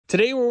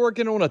Today we're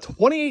working on a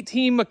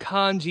 2018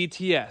 Macan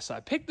GTS.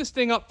 I picked this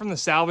thing up from the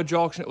salvage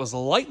auction. It was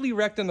lightly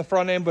wrecked in the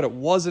front end, but it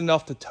was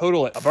enough to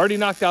total it. I've already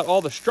knocked out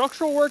all the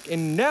structural work,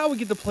 and now we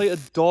get to play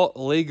adult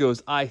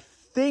Legos. I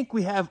think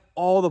we have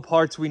all the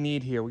parts we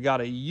need here. We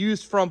got a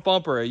used front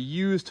bumper, a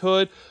used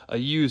hood, a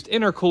used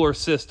intercooler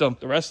system.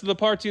 The rest of the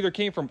parts either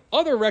came from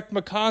other wrecked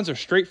Macans or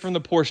straight from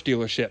the Porsche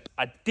dealership.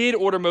 I did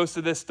order most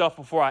of this stuff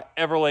before I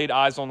ever laid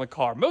eyes on the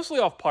car, mostly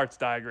off parts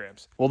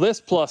diagrams. Will this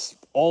plus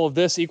all of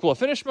this equal a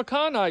finished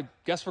Macan? I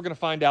guess we're gonna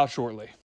find out shortly.